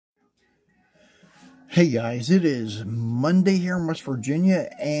Hey guys, it is Monday here in West Virginia,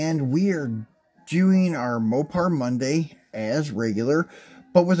 and we are doing our Mopar Monday as regular,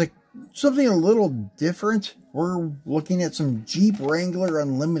 but with something a little different. We're looking at some Jeep Wrangler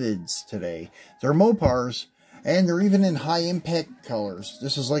Unlimiteds today. They're Mopars, and they're even in high impact colors.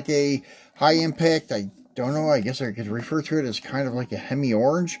 This is like a high impact, I don't know, I guess I could refer to it as kind of like a Hemi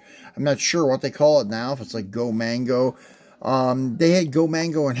Orange. I'm not sure what they call it now, if it's like Go Mango. They had Go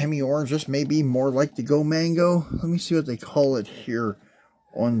Mango and Hemi Orange. This may be more like the Go Mango. Let me see what they call it here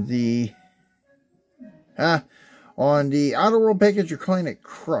on the autoworld package. You're calling it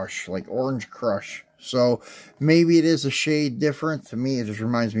Crush, like Orange Crush. So maybe it is a shade different. To me, it just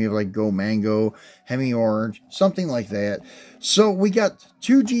reminds me of like Go Mango, Hemi Orange, something like that. So we got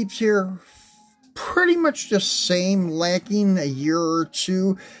two Jeeps here, pretty much the same, lacking a year or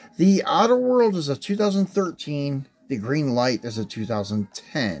two. The autoworld is a 2013. The Greenlight is a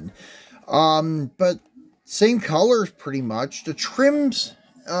 2010. But same colors pretty much. The trim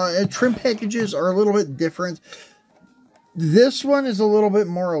packages are a little bit different. This one is a little bit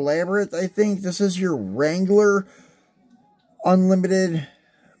more elaborate, I think. This is your Wrangler Unlimited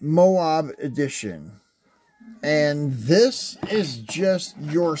Moab Edition. And this is just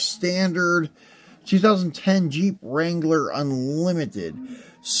your standard 2010 Jeep Wrangler Unlimited.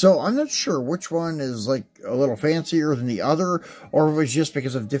 So I'm not sure which one is like a little fancier than the other, or if it was just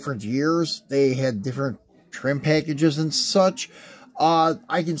because of different years. They had different trim packages and such. I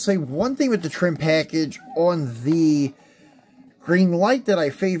can say one thing with the trim package on the Greenlight that I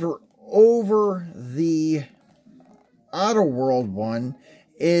favor over the autoworld one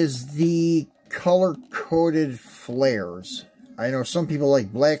is the color-coded flares. I know some people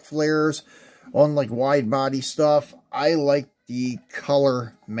like black flares on like wide body stuff. I like the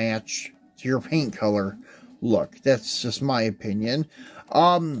color match to your paint color look. That's just my opinion.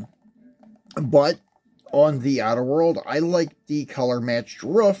 But on the autoworld, I like the color matched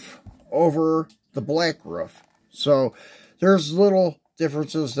roof over the black roof. So there's little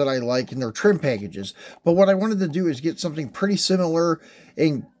differences that I like in their trim packages. But what I wanted to do is get something pretty similar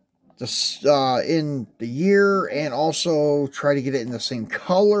in the year, and also try to get it in the same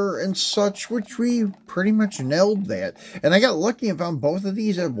color and such, which we pretty much nailed that. And I got lucky and found both of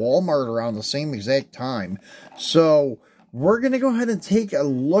these at Walmart around the same exact time. So we're going to go ahead and take a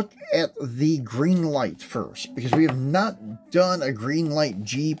look at the Greenlight first, because we have not done a Greenlight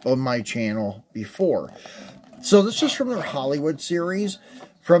Jeep on my channel before. So this is from their Hollywood series.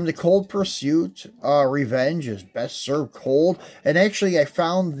 From the Cold Pursuit, Revenge is best served cold. And actually, I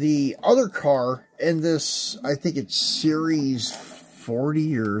found the other car in this, I think it's Series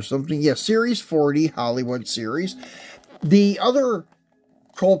 40 or something. Yeah, Series 40, Hollywood series. The other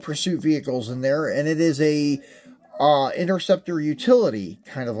Cold Pursuit vehicles in there, and it is a Interceptor utility,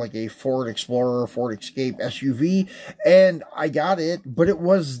 kind of like a Ford Explorer, Ford Escape SUV, and I got it, but it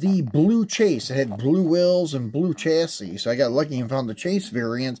was the blue Chase. It had blue wheels and blue chassis, so I got lucky and found the Chase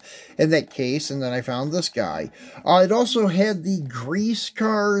variant in that case, and then I found this guy. It also had the grease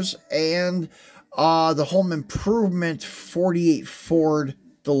cars and the Home Improvement 48 Ford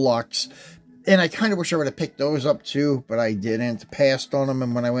Deluxe. And I kind of wish I would have picked those up too, but I didn't. Passed on them,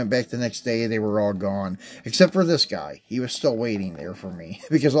 and when I went back the next day, they were all gone. Except for this guy. He was still waiting there for me.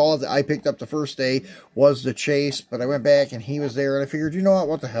 Because all I picked up the first day was the Chase, but I went back and he was there, and I figured, you know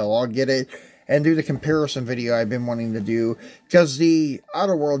what the hell, I'll get it and do the comparison video I've been wanting to do. Because the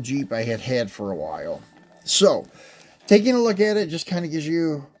autoworld Jeep I had for a while. So, taking a look at it just kind of gives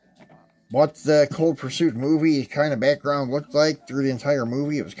you what the Cold Pursuit movie kind of background looked like through the entire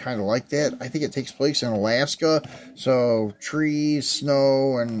movie. It was kind of like that. I think it takes place in Alaska, so trees,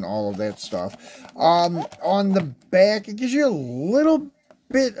 snow, and all of that stuff. On the back, it gives you a little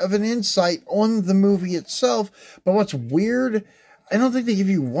bit of an insight on the movie itself, but what's weird, I don't think they give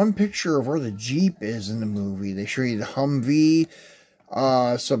you one picture of where the Jeep is in the movie. They show you the Humvee,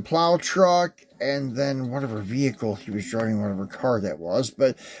 some plow truck, and then whatever vehicle he was driving, whatever car that was,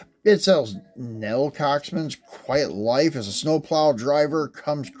 but it tells Nell Coxman's quiet life as a snowplow driver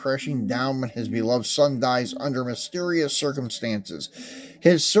comes crashing down when his beloved son dies under mysterious circumstances.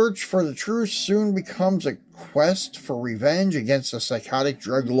 His search for the truth soon becomes a quest for revenge against a psychotic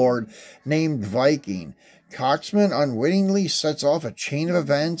drug lord named Viking. Coxman unwittingly sets off a chain of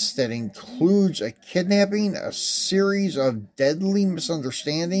events that includes a kidnapping, a series of deadly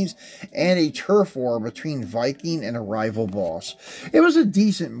misunderstandings, and a turf war between Viking and a rival boss. It was a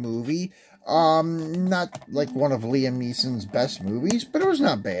decent movie. Not like one of Liam Neeson's best movies, but it was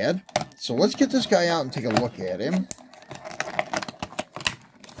not bad. So let's get this guy out and take a look at him.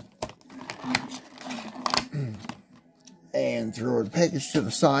 And throw the package to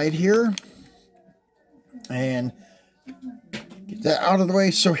the side here. And get that out of the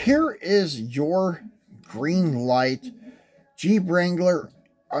way. So here is your Greenlight Jeep Wrangler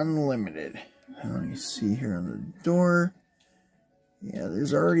Unlimited. Let me see here on the door. Yeah,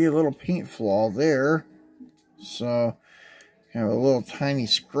 there's already a little paint flaw there. So, have a little tiny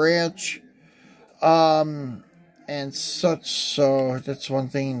scratch. And such. So, that's one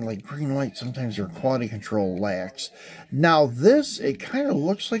thing, like Greenlight, sometimes their quality control lacks. Now, this, it kind of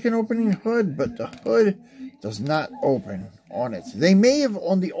looks like an opening hood, but the hood does not open on it. They may have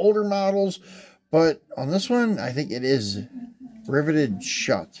on the older models, but on this one, I think it is riveted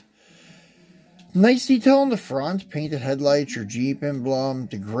shut. Nice detail on the front, painted headlights, your Jeep emblem,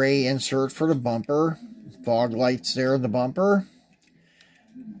 the gray insert for the bumper, fog lights there in the bumper.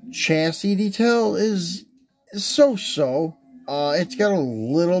 Chassis detail is so-so. It's got a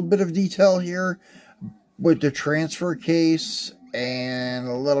little bit of detail here with the transfer case and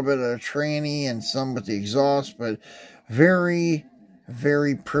a little bit of tranny and some with the exhaust, but very,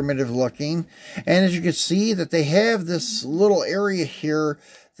 very primitive looking. And as you can see that they have this little area here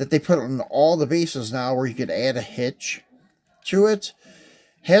that they put on all the bases now where you could add a hitch to it.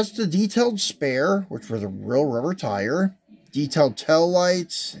 Has the detailed spare, which was a real rubber tire. Detailed tail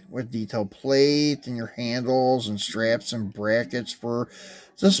lights with detailed plate and your handles and straps and brackets for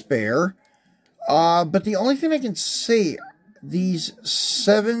the spare. But the only thing I can say, these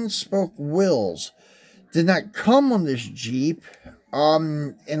 7-spoke wheels did not come on this Jeep.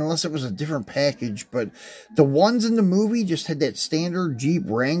 Unless it was a different package, but the ones in the movie just had that standard Jeep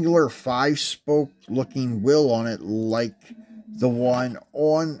Wrangler 5-spoke looking wheel on it, like the one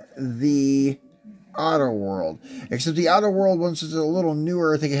on the autoworld. Except the autoworld ones is a little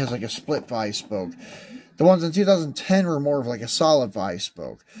newer. I think it has like a split 5-spoke. The ones in 2010 were more of like a solid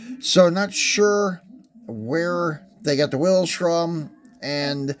 5-spoke. So not sure where they got the wheels from,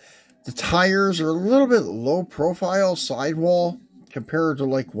 and the tires are a little bit low profile sidewall compared to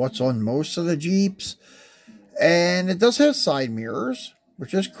like what's on most of the Jeeps. And it does have side mirrors,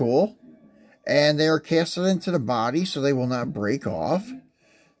 which is cool. And they are casted into the body so they will not break off.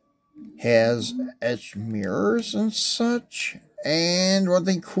 Has etched mirrors and such. And one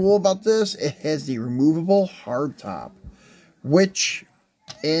thing cool about this, it has the removable hardtop, which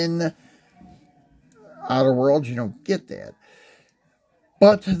in autoworld you don't get that.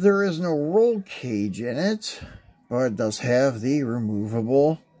 But there is no roll cage in it. But it does have the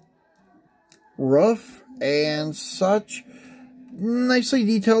removable roof and such. Nicely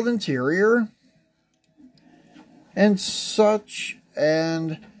detailed interior and such.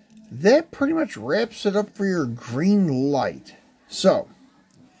 And that pretty much wraps it up for your Greenlight. So,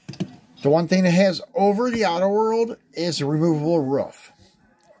 the one thing it has over the autoworld is a removable roof.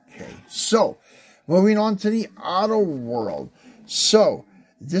 Okay, so moving on to the autoworld. So,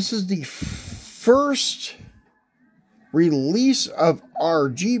 this is the first release of our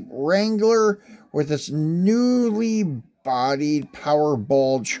Jeep Wrangler with its newly bodied power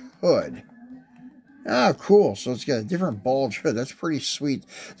bulge hood. Ah, cool. So it's got a different bulge hood. That's pretty sweet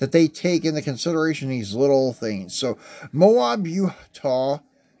that they take into consideration these little things. So Moab, Utah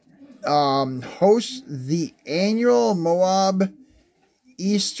hosts the annual Moab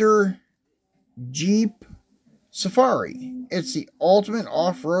Easter Jeep Safari. It's the ultimate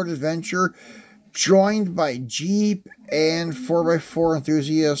off-road adventure joined by Jeep and 4x4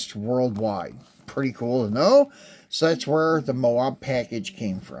 enthusiasts worldwide. Pretty cool to know. So that's where the Moab package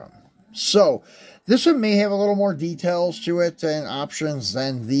came from. So this one may have a little more details to it and options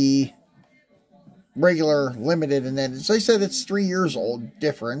than the regular limited. And then, as I said, it's 3 years old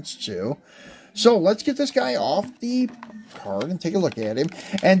difference too. So let's get this guy off the card and take a look at him.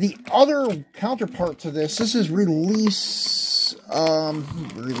 And the other counterpart to this is release,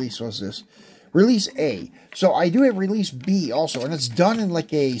 what's this? Release A. So I do have Release B also, and it's done in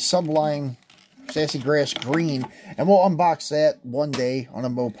like a Sublime Sassy Grass Green, and we'll unbox that one day on a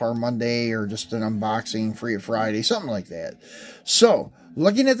Mopar Monday, or just an unboxing Free It Friday, something like that. So,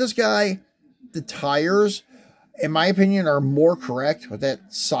 looking at this guy, the tires, in my opinion, are more correct with that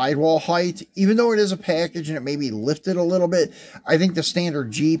sidewall height. Even though it is a package and it may be lifted a little bit, I think the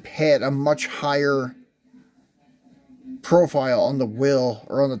standard Jeep had a much higher profile on the wheel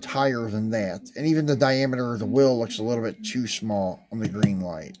or on the tire than that. And even the diameter of the wheel looks a little bit too small on the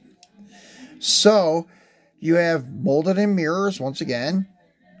Greenlight. So, you have molded in mirrors, once again.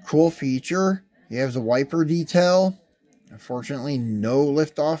 Cool feature. You have the wiper detail. Unfortunately, no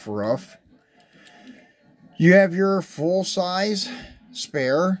lift-off roof. You have your full-size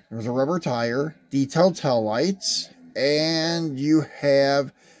spare. There's a rubber tire. Detailed tail lights. And you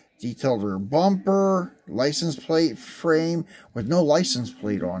have detailed rear bumper. License plate frame with no license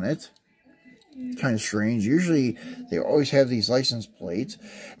plate on it. kind of strange. Usually, they always have these license plates.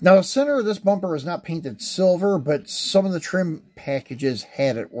 Now, the center of this bumper is not painted silver, but some of the trim packages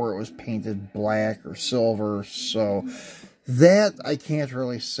had it where it was painted black or silver. So, that I can't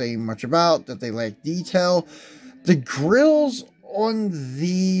really say much about, that they lack detail. The grills on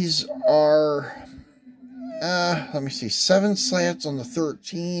these are, let me see, 7 slats on the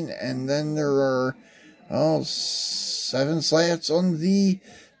 13, and then there are, 7 slats on the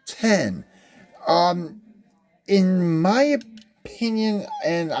 10. In my opinion,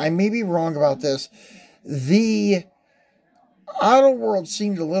 and I may be wrong about this, the autoworld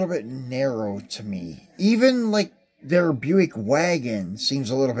seemed a little bit narrow to me. Even like their Buick wagon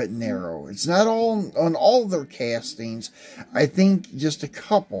seems a little bit narrow. It's not all on all their castings. I think just a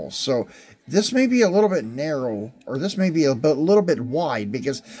couple. So this may be a little bit narrow, or this may be a little bit wide,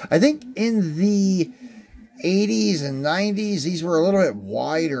 because I think in the 80s and 90s, these were a little bit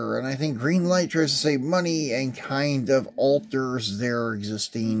wider, and I think Greenlight tries to save money and kind of alters their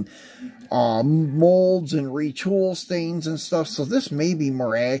existing molds and retool stains and stuff. So this may be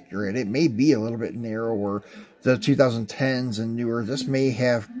more accurate. It may be a little bit narrower. The 2010s and newer, this may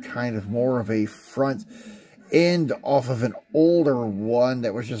have kind of more of a front end off of an older one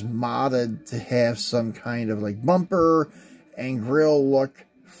that was just modded to have some kind of like bumper and grill look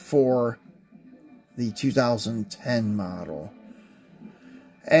for the 2010 model.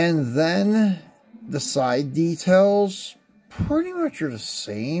 And then the side details pretty much are the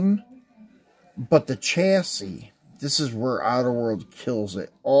same, but the chassis, this is where autoworld kills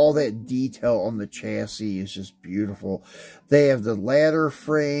it. All that detail on the chassis is just beautiful. They have the ladder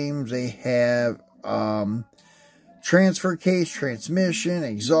frames, they have transfer case, transmission,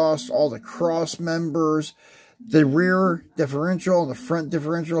 exhaust, all the cross members. The rear differential and the front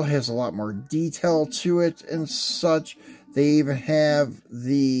differential has a lot more detail to it and such. They even have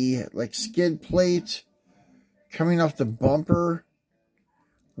the like skid plate coming off the bumper,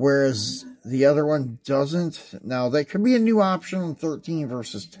 whereas the other one doesn't. Now, that could be a new option on 13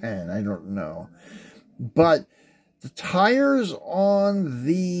 versus 10. I don't know. But the tires on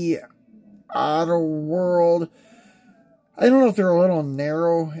the autoworld, I don't know if they're a little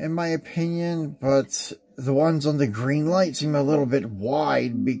narrow in my opinion, but the ones on the Greenlight seem a little bit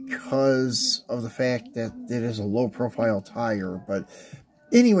wide because of the fact that it is a low profile tire. But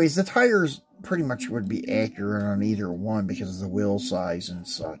anyways, the tires pretty much would be accurate on either one because of the wheel size and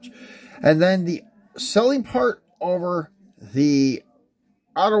such. And then the selling part over the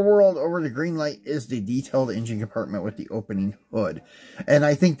autoworld over the Greenlight is the detailed engine compartment with the opening hood. And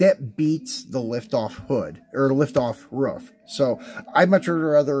I think that beats the lift-off hood, or lift-off roof. So I'd much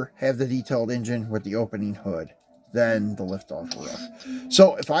rather have the detailed engine with the opening hood than the lift-off roof.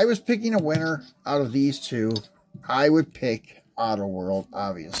 So if I was picking a winner out of these two, I would pick autoworld,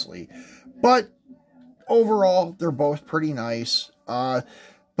 obviously. But overall, they're both pretty nice.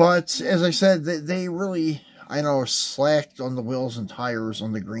 But as I said, they really, I know, slacked on the wheels and tires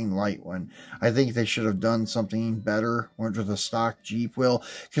on the Greenlight one. I think they should have done something better with the stock Jeep wheel,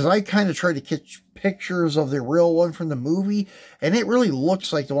 because I kind of tried to catch pictures of the real one from the movie, and it really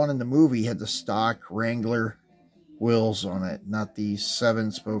looks like the one in the movie had the stock Wrangler wheels on it, not these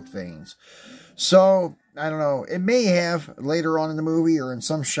 7-spoke things. So I don't know. It may have later on in the movie or in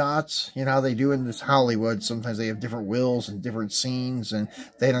some shots. You know how they do in this Hollywood. Sometimes they have different wheels and different scenes, and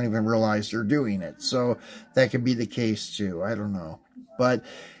they don't even realize they're doing it. So that could be the case too. I don't know. But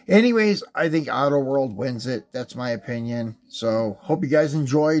anyways, I think autoworld wins it. That's my opinion. So hope you guys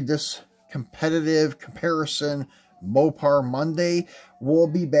enjoyed this competitive comparison Mopar Monday. We'll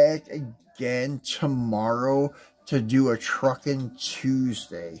be back again tomorrow to do a Truckin'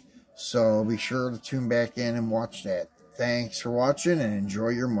 Tuesday. So be sure to tune back in and watch that. Thanks for watching and enjoy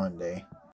your Monday.